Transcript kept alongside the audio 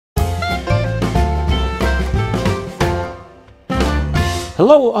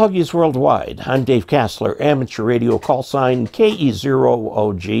Hello, Augies Worldwide. I'm Dave Kassler, amateur radio call sign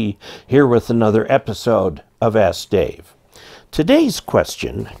KE0OG, here with another episode of Ask Dave. Today's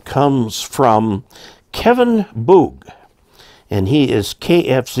question comes from Kevin Boog, and he is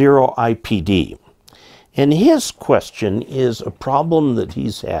KF0IPD. And his question is a problem that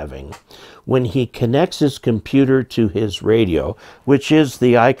he's having when he connects his computer to his radio, which is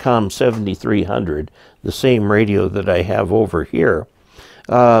the ICOM 7300, the same radio that I have over here.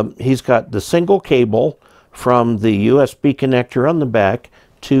 He's got the single cable from the USB connector on the back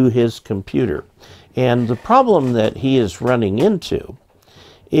to his computer. And the problem that he is running into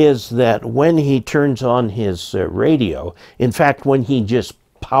is that when he turns on his radio, in fact, when he just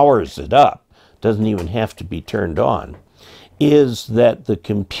powers it up, doesn't even have to be turned on, is that the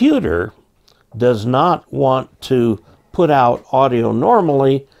computer does not want to put out audio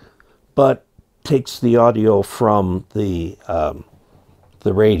normally, but takes the audio from the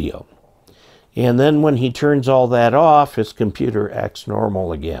radio. And then when he turns all that off, his computer acts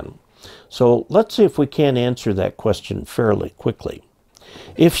normal again. So let's see if we can answer that question fairly quickly.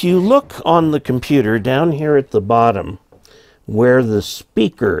 If you look on the computer down here at the bottom where the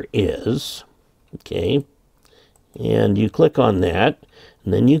speaker is, okay, and you click on that,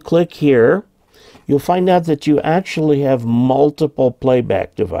 and then you click here, you'll find out that you actually have multiple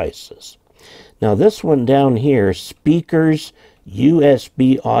playback devices. Now this one down here, speakers,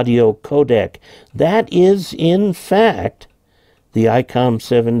 USB audio codec, that is in fact the ICOM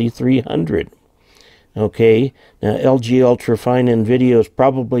 7300. Okay, now LG Ultrafine and Video is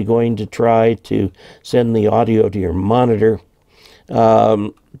probably going to try to send the audio to your monitor.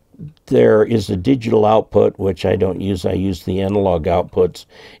 There is a digital output, which I don't use. I use the analog outputs.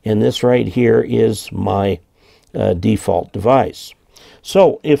 And this right here is my default device.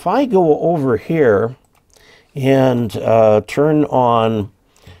 So if I go over here and turn on,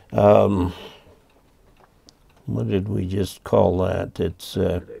 what did we just call that? It's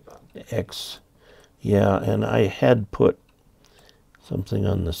X. Yeah, and I had put something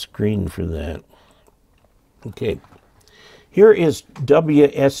on the screen for that. Okay. Here is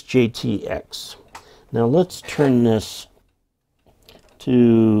WSJTX. Now let's turn this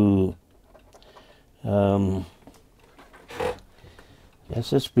to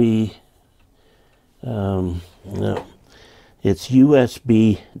SSB. No, it's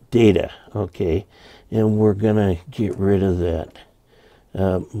USB data. Okay, and we're gonna get rid of that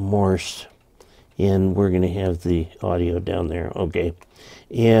Morse, and we're gonna have the audio down there. Okay,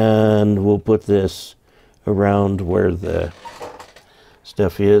 and we'll put this around where the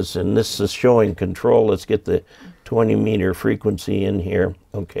stuff is, and this is showing control. Let's get the 20 meter frequency in here.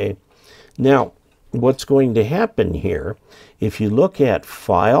 Okay, now what's going to happen here, if you look at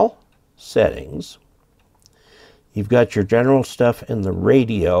File, Settings, you've got your general stuff and the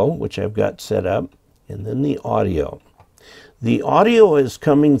radio, which I've got set up, and then the audio. The audio is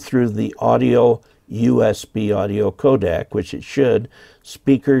coming through the audio USB audio codec, which it should.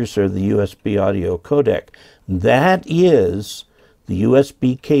 Speakers are the USB audio codec. That is the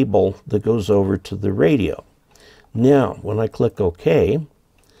USB cable that goes over to the radio. Now, when I click OK,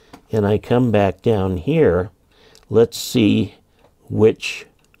 and I come back down here, let's see which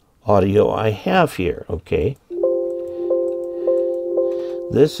audio I have here. Okay.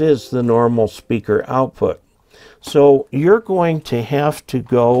 This is the normal speaker output. So you're going to have to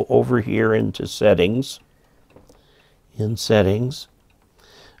go over here into Settings, in Settings,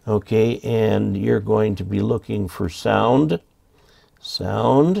 okay, and you're going to be looking for Sound,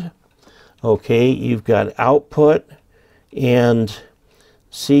 okay, you've got Output, and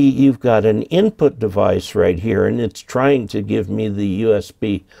see, you've got an input device right here, and it's trying to give me the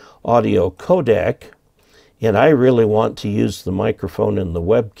USB audio codec, and I really want to use the microphone and the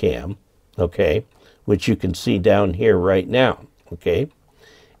webcam, okay, which you can see down here right now, okay?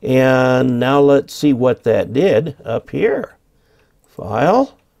 And now let's see what that did up here.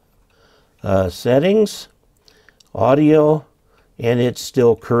 File, Settings, Audio, and it's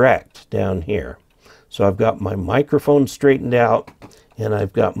still correct down here. So I've got my microphone straightened out, and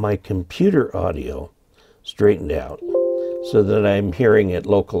I've got my computer audio straightened out so that I'm hearing it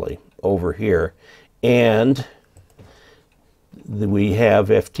locally over here. And we have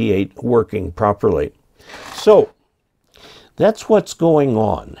FT8 working properly. So that's what's going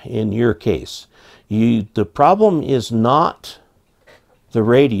on in your case. The problem is not the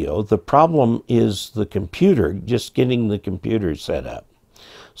radio. The problem is the computer, just getting the computer set up.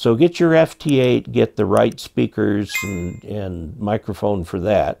 So get your FT8, get the right speakers and microphone for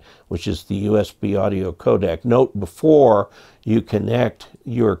that, which is the USB audio codec. Note before you connect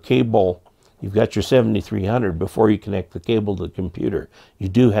your cable you've got your 7300, before you connect the cable to the computer, you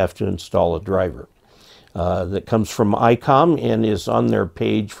do have to install a driver that comes from ICOM and is on their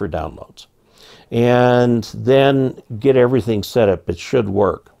page for downloads. And then get everything set up. It should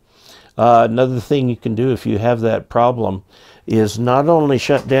work. Another thing you can do if you have that problem is not only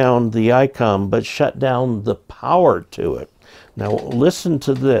shut down the ICOM, but shut down the power to it. Now listen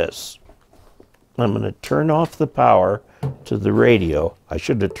to this. I'm going to turn off the power to the radio. I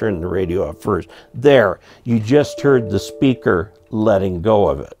should have turned the radio off first. There, you just heard the speaker letting go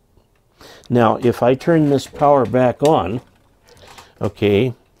of it. Now, if I turn this power back on,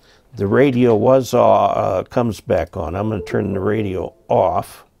 okay, the radio comes back on. I'm going to turn the radio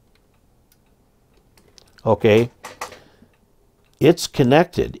off. Okay, it's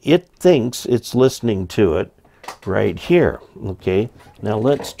connected. It thinks it's listening to it right here. Okay, now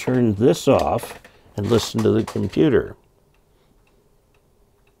let's turn this off and listen to the computer.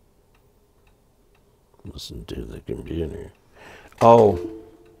 Listen to the computer. Oh,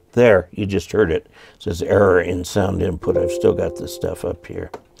 there, you just heard it. It says error in sound input. I've still got this stuff up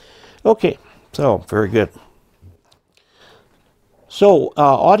here. Okay, so very good. So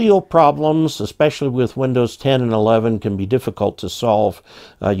audio problems, especially with Windows 10 and 11, can be difficult to solve.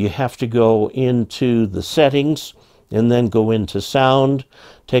 You have to go into the settings and then go into sound,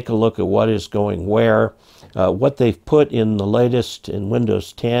 take a look at what is going where. What they've put in the latest in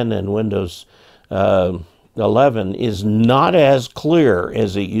Windows 10 and Windows 11 is not as clear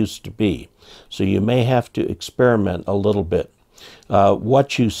as it used to be. So you may have to experiment a little bit.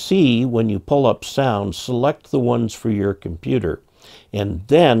 What you see when you pull up sound, select the ones for your computer. And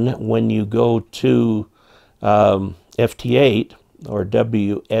then when you go to FT8 or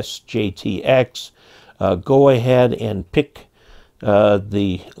WSJTX, go ahead and pick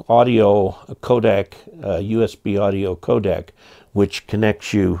the audio codec, USB audio codec, which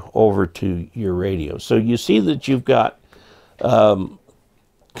connects you over to your radio. So you see that you've got kind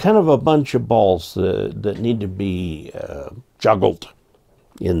of a bunch of balls that need to be juggled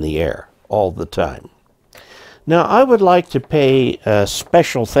in the air all the time. Now, I would like to pay a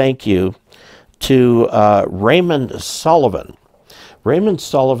special thank you to Raymond Sullivan. Raymond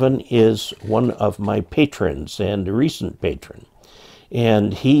Sullivan is one of my patrons and a recent patron.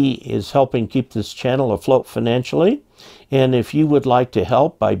 And he is helping keep this channel afloat financially. And if you would like to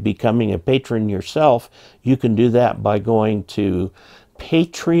help by becoming a patron yourself, you can do that by going to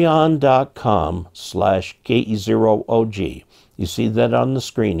patreon.com/KE0OG. You see that on the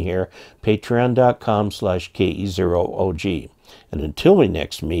screen here, patreon.com/KE0OG. And until we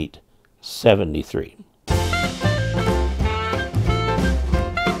next meet, 73.